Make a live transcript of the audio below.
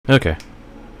Okay.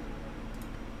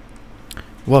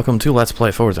 Welcome to Let's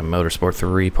Play Forza Motorsport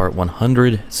 3, part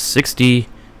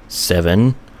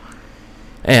 167.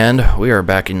 And we are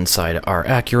back inside our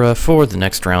Acura for the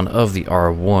next round of the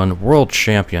R1 World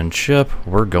Championship.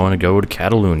 We're going to go to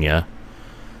Catalunya.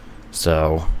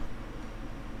 So,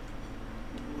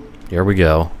 here we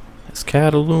go. It's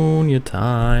Catalunya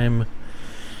time.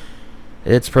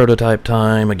 It's prototype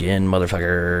time again,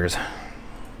 motherfuckers.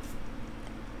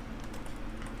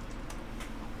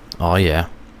 Oh yeah.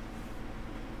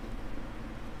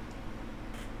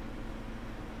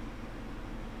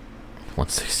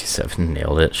 .167,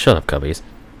 nailed it. Shut up, cubbies.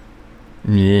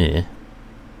 Yeah.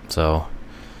 So,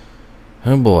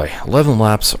 oh boy, 11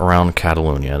 laps around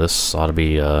Catalunya. This ought to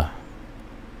be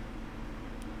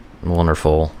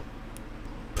wonderful.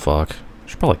 Fuck.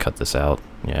 Should probably cut this out.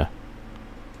 Yeah.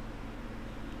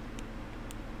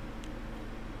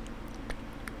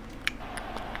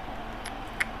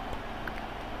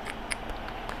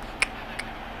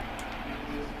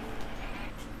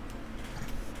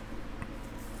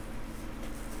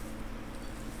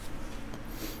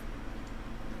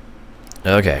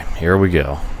 Okay, here we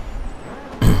go.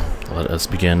 Let us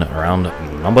begin round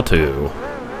number 2.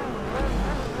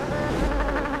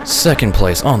 Second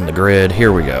place on the grid,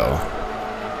 here we go.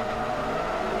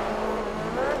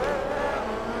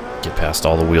 Get past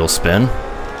all the wheel spin.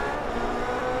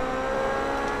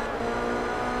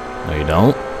 No you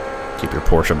don't. Keep your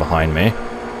Porsche behind me.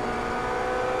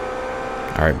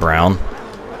 Alright, Brown.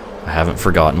 I haven't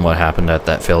forgotten what happened at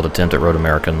that failed attempt at Road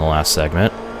America in the last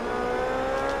segment.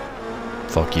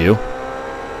 Fuck you.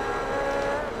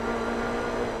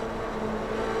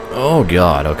 Oh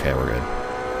god, okay, we're good.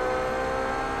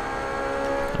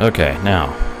 Okay,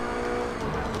 now.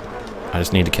 I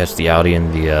just need to catch the Audi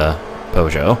and the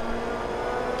Peugeot.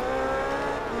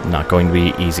 Not going to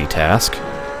be an easy task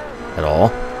at all.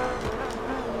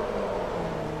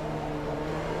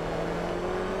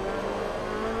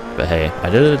 But hey, I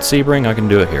did it at Sebring, I can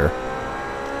do it here.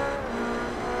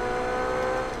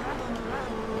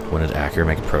 When did Acura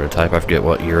make a prototype? I forget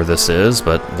what year this is,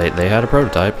 but they had a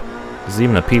prototype. This is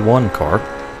even a P1 car.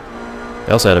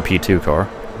 They also had a P2 car.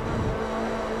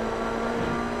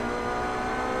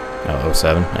 Oh,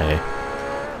 07. Hey.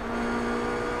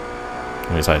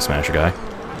 Anyways, I smash a guy.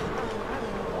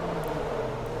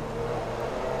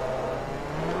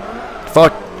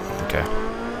 Fuck! Okay.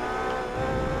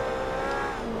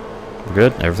 We're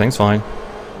good. Everything's fine.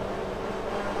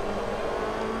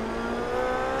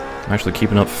 I'm actually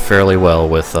keeping up fairly well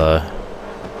with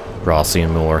Rossi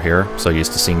and Moore here. So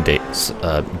used to seeing Davis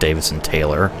and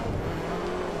Taylor.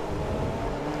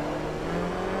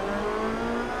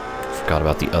 Forgot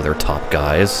about the other top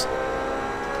guys.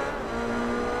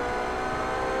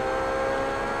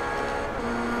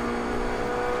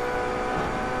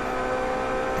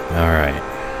 Alright.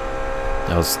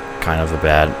 That was kind of a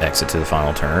bad exit to the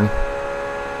final turn.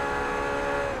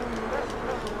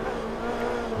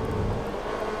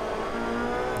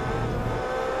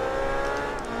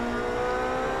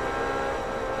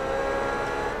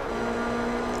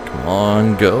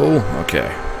 On, go.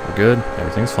 Okay, we're good.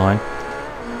 Everything's fine.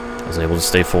 I was able to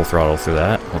stay full throttle through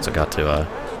that once I got to,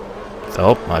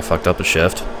 oh, I fucked up a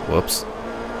shift. Whoops.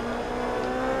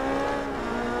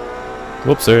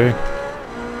 Whoopsie.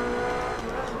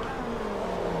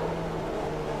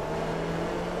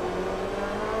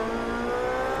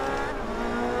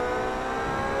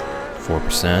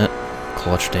 .4%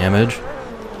 clutch damage.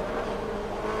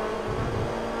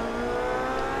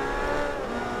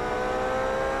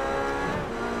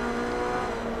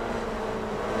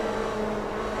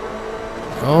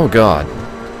 Oh god.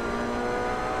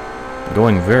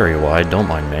 Going very wide, don't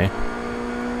mind me.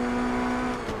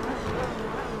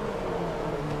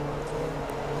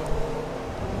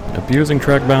 Abusing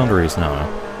track boundaries,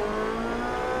 no.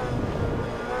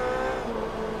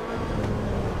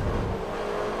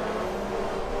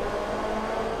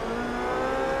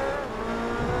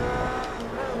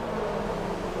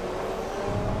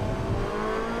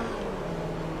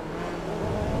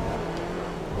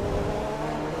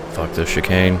 Fuck this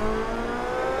chicane.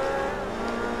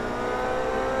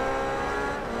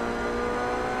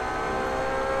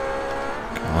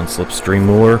 Come on, slipstream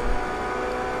more.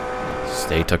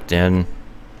 Stay tucked in.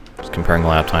 Just comparing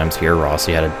lap times here,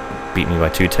 Rossi had to beat me by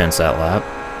 2/10 that lap.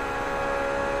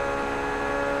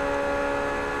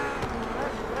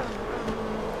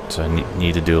 So I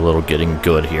need to do a little getting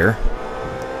good here.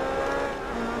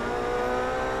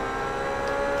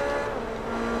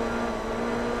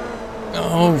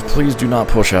 Oh, please do not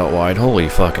push out wide. Holy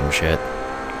fucking shit.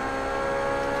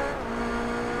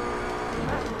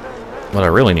 What I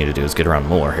really need to do is get around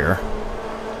Muller here.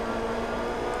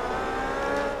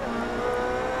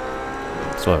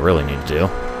 That's what I really need to do.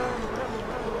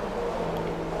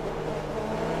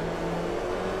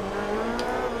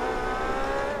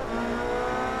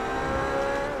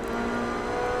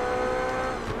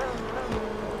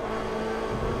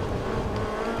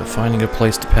 But finding a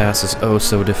place to pass is oh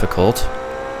so difficult.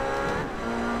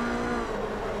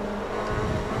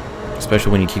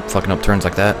 Especially when you keep fucking up turns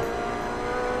like that.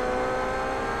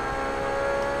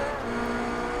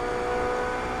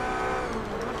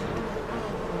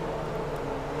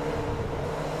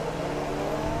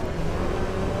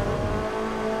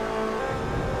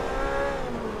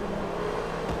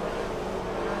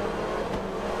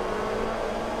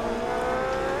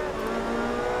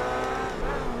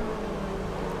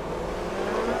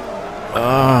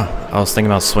 I was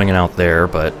thinking about swinging out there,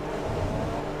 but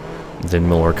then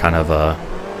Miller kind of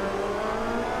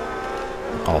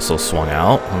also swung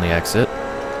out on the exit.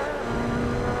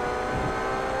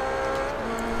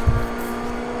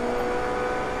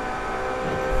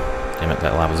 Damn it,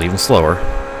 that lap was even slower.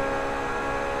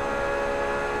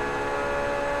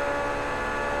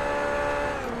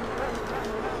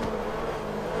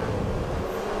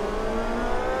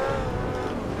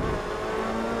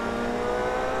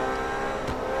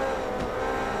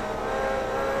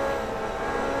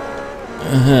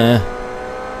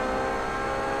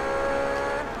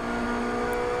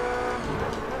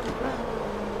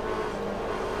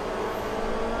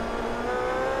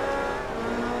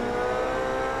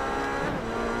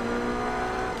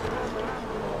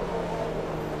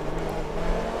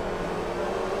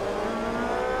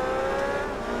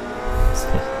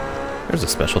 There's a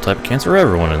special type of cancer for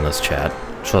everyone in this chat.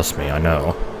 Trust me, I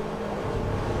know.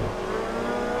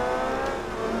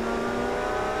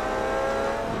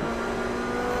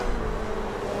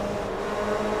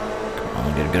 Come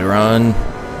on, get a good run.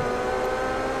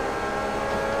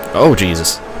 Oh,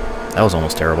 Jesus. That was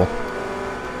almost terrible.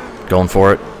 Going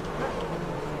for it.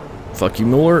 Fuck you,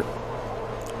 Mueller.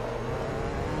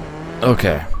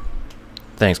 Okay.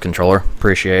 Thanks, controller.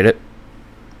 Appreciate it.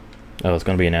 Oh, it's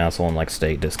gonna be an asshole and like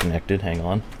stay disconnected. Hang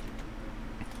on.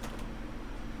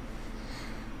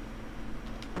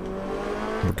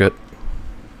 We're good.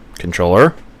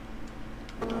 Controller.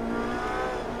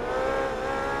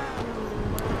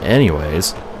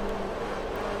 Anyways.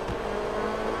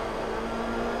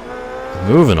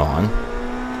 Moving on.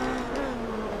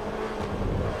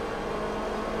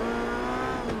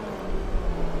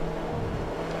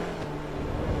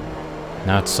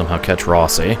 Now to somehow catch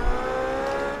Rossi.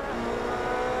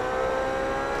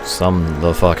 Some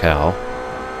the fuck how.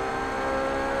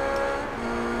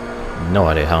 No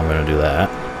idea how I'm gonna do that.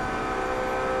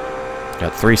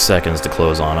 Got 3 seconds to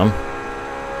close on him.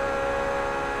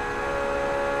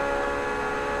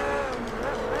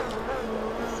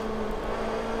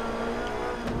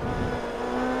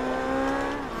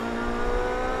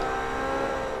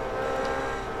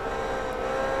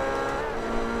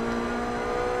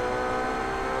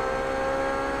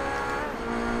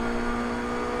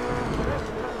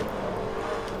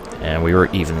 And we were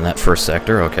even in that first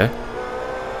sector, okay.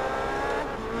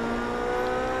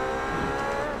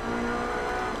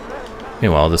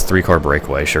 Meanwhile, this 3-car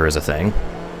breakaway sure is a thing.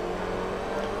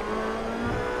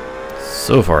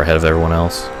 So far ahead of everyone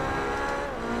else.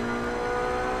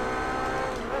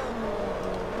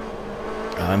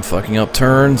 I'm fucking up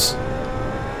turns.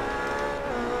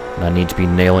 And I need to be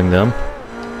nailing them.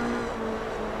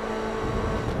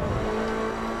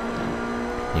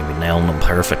 Need to be nailing them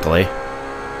perfectly.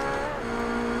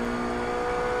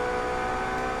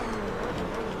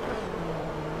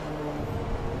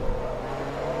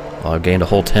 Well, I've gained a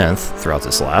whole 10th throughout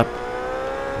this lap.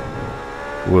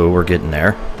 Whoa, we're getting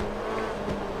there.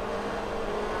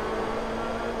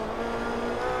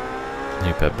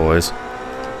 Hey, pet boys.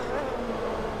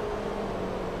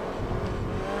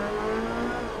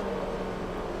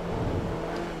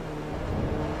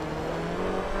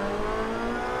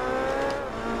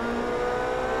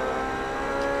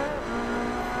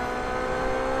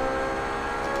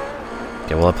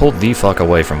 Okay, well I pulled the fuck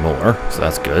away from Mueller, so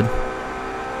that's good.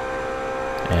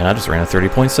 And I just ran a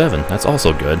 30.7. That's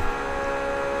also good.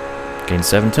 Gained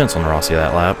 7 tenths on Rossi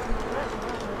that lap.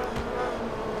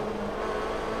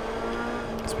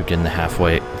 Let's begin the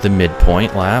halfway, the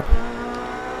midpoint lap.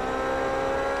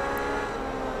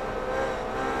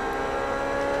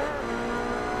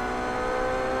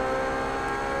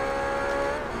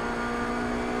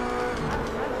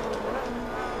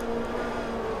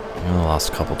 I lost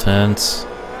a couple tenths.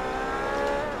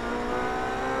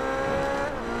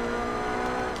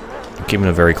 Keeping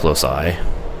a very close eye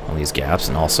on these gaps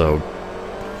and also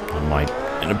on my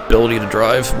inability to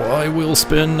drive. Why wheel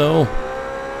spin? No.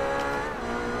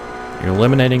 You're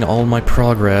eliminating all my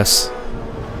progress.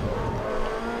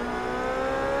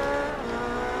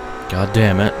 God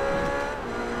damn it.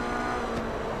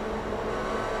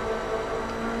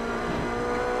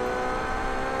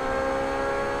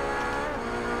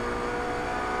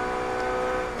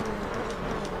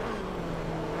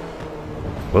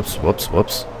 Whoops, whoops,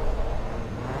 whoops.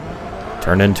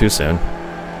 Turned in too soon.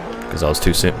 Because I was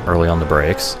too soon early on the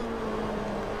brakes.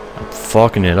 I'm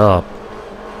fucking it up.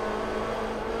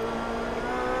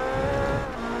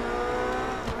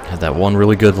 Had that one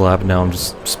really good lap, now I'm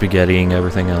just spaghettiing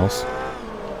everything else.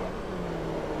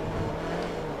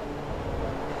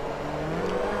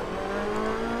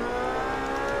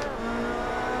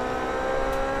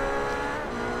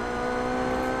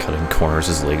 Cutting corners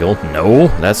is legal. No,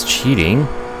 that's cheating.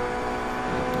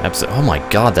 Oh my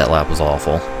god, that lap was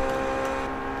awful.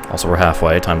 Also, we're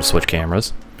halfway. Time to switch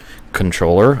cameras.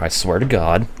 Controller, I swear to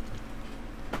God.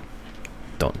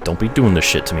 Don't be doing this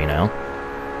shit to me now.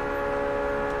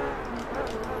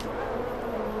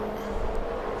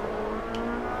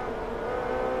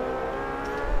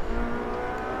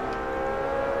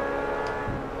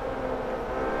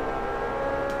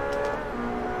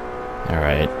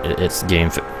 Alright, it's game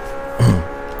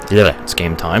yeah, it's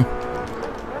game time.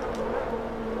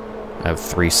 I have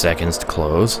 3 seconds to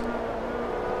close.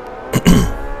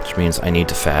 Which means I need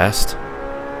to fast.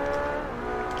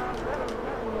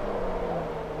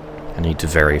 I need to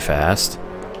very fast.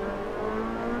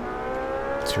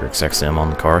 Is your XXM on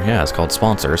the car? Yeah, it's called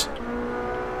sponsors.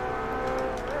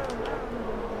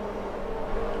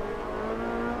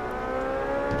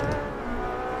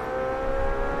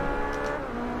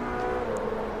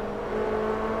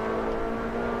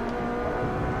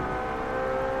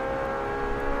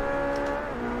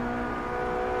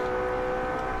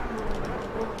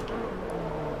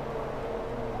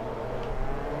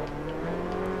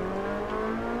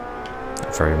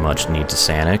 Very much need to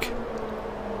Sanic.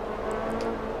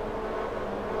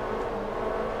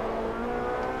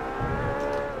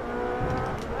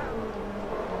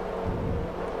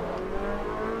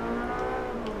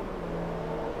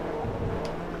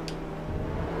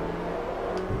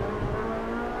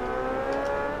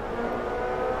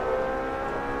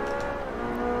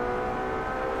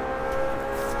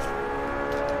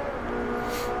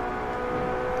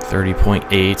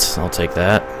 .8, I'll take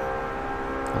that.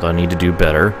 Although I need to do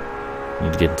better. I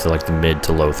need to get into like the mid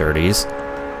to low 30s.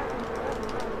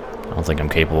 I don't think I'm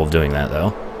capable of doing that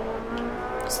though.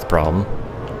 That's the problem.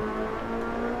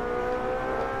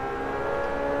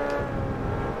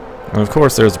 And of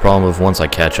course there's the problem of once I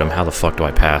catch them, how the fuck do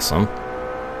I pass them?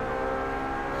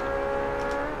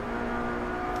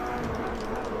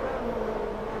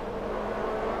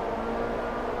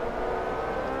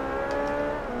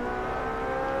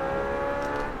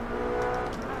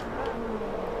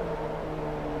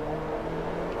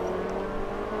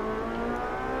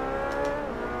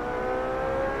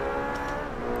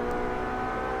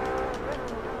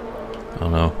 I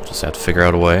don't know, just have to figure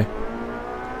out a way.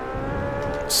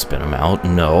 Spin them out,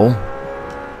 no.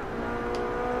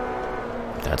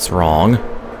 That's wrong.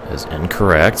 That is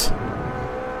incorrect.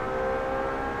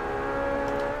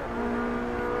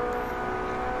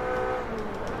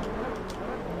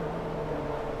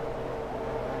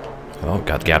 Oh,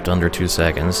 got gapped under 2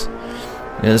 seconds.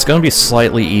 And it's going to be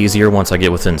slightly easier once I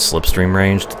get within slipstream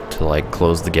range to like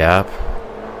close the gap.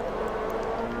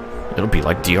 It'll be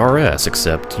like DRS,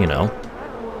 except, you know,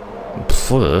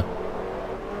 pfft.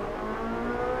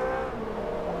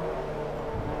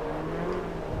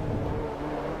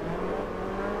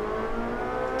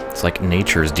 It's like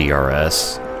nature's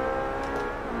DRS.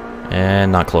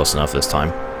 And not close enough this time.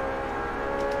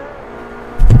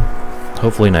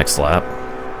 Hopefully next lap.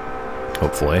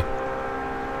 Hopefully.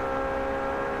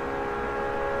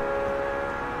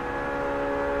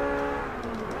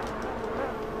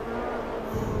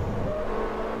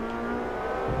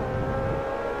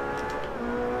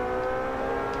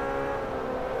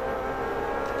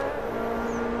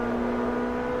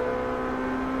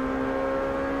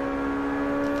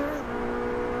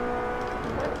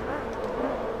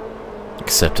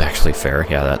 Except actually fair,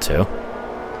 yeah, that too.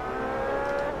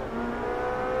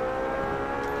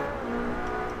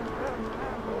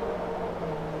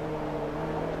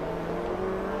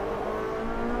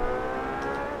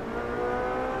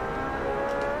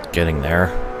 Getting there.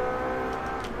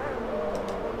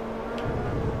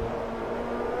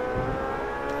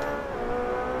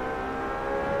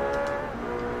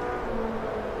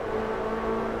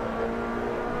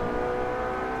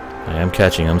 I am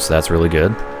catching him, so that's really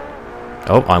good.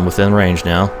 Oh, I'm within range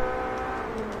now.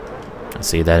 I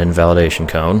see that invalidation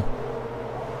cone.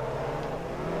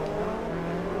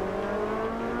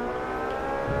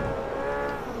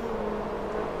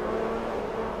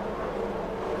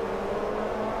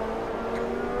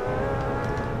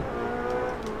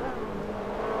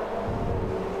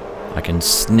 I can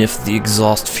sniff the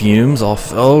exhaust fumes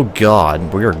off. Oh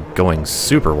god, we are going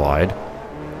super wide.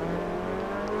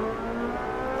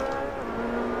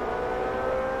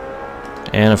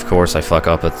 And of course I fuck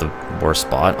up at the worst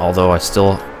spot, although I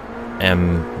still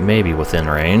am maybe within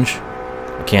range.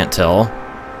 I can't tell.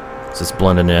 Is this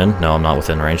blending in? No, I'm not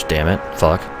within range, damn it.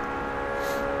 Fuck.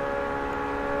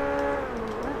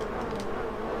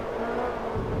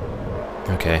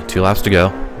 Okay, 2 laps to go.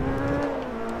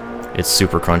 It's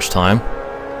super crunch time.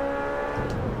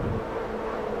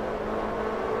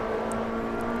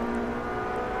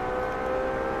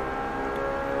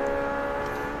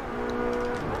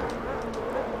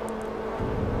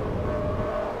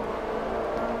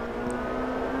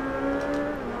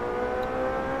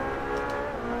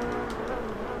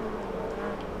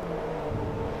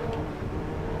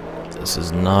 This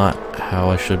is not how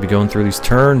I should be going through these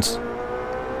turns.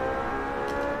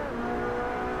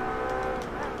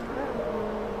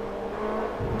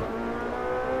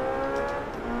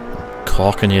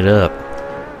 Caulking it up.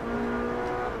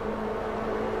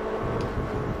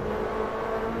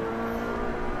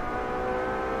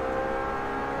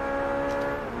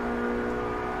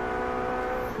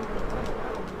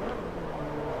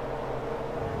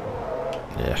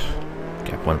 Yeah.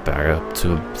 Gap went back up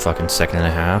to a fucking 1.5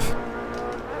 seconds.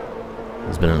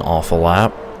 It's been an awful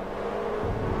lap.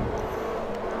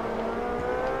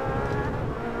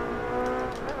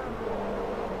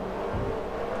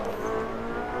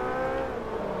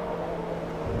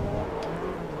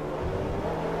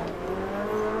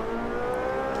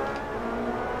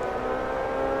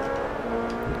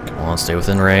 Come on, stay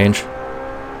within range.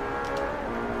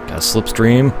 Got a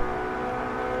slipstream.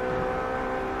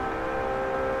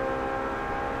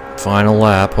 Final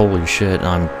lap. Holy shit,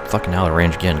 I'm fucking out of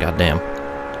range again, goddamn.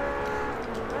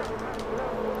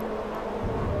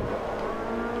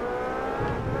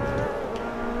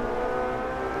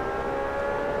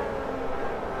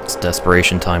 It's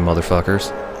desperation time,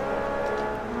 motherfuckers.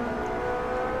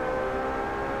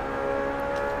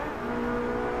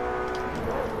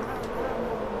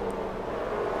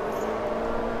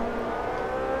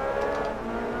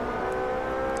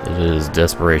 It is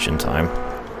desperation time.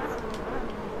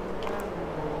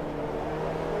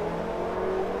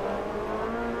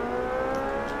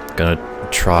 Gonna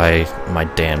try my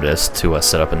damnedest to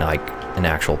set up an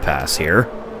actual pass here.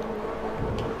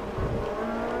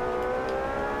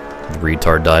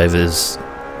 Retard dive is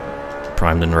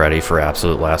primed and ready for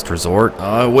absolute last resort.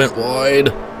 I went wide.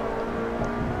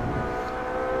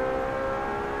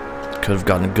 Could have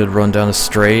gotten a good run down a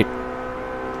straight.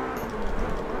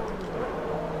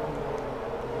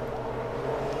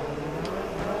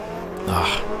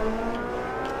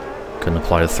 Couldn't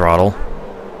apply the throttle.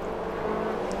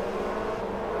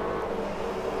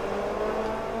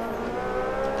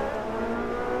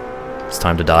 It's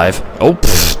time to dive. Oh,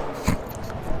 pfft.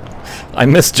 I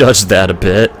misjudged that a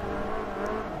bit.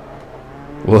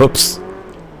 Whoops.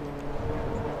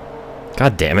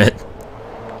 God damn it.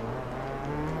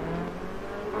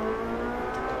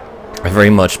 I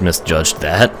very much misjudged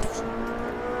that.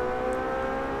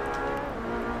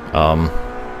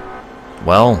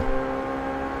 Well,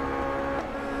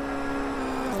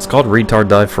 it's called retard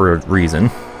dive for a reason.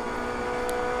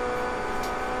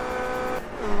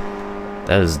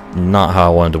 That is not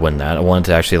how I wanted to win that. I wanted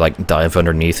to actually like dive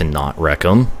underneath and not wreck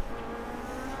them,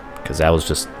 because that was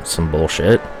just some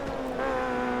bullshit.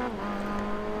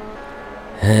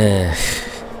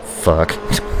 Fuck.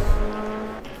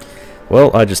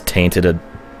 Well, I just tainted the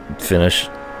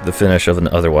finish of an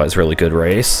otherwise really good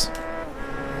race.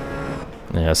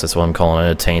 Yes, that's what I'm calling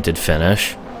it, a tainted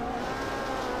finish.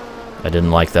 I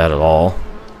didn't like that at all.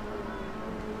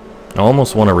 I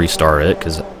almost want to restart it,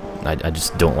 because I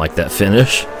just don't like that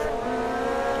finish.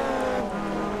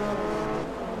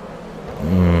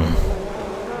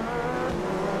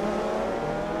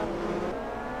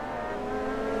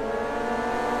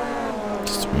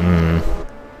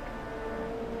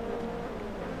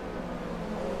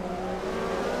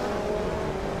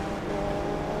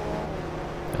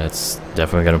 That's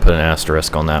definitely gonna put an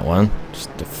asterisk on that one.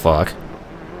 Just the fuck.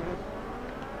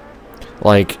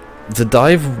 Like, the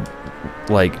dive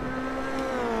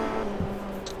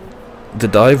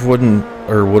wouldn't,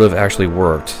 or would have actually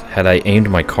worked had I aimed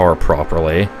my car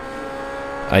properly.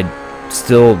 I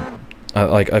still,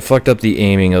 I fucked up the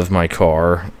aiming of my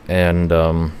car, and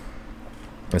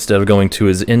instead of going to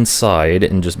his inside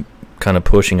and just kind of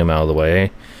pushing him out of the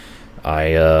way,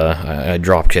 I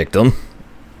drop kicked him.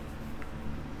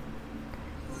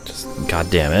 Just, god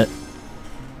damn it.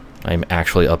 I'm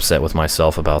actually upset with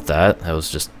myself about that. That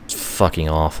was just fucking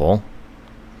awful.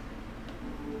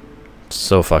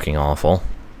 So fucking awful.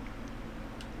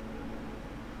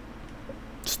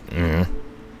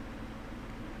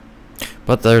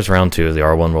 But there's round 2 of the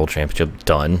R1 World Championship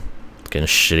done. Getting a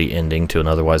shitty ending to an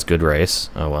otherwise good race.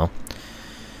 Oh well.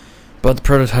 But the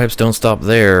prototypes don't stop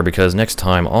there, because next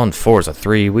time on Forza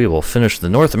 3, we will finish the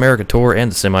North American Tour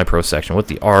and the semi-pro section with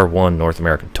the R1 North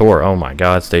American Tour. Oh my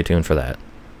god, stay tuned for that.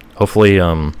 Hopefully,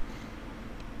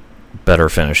 better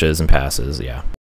finishes and passes, yeah.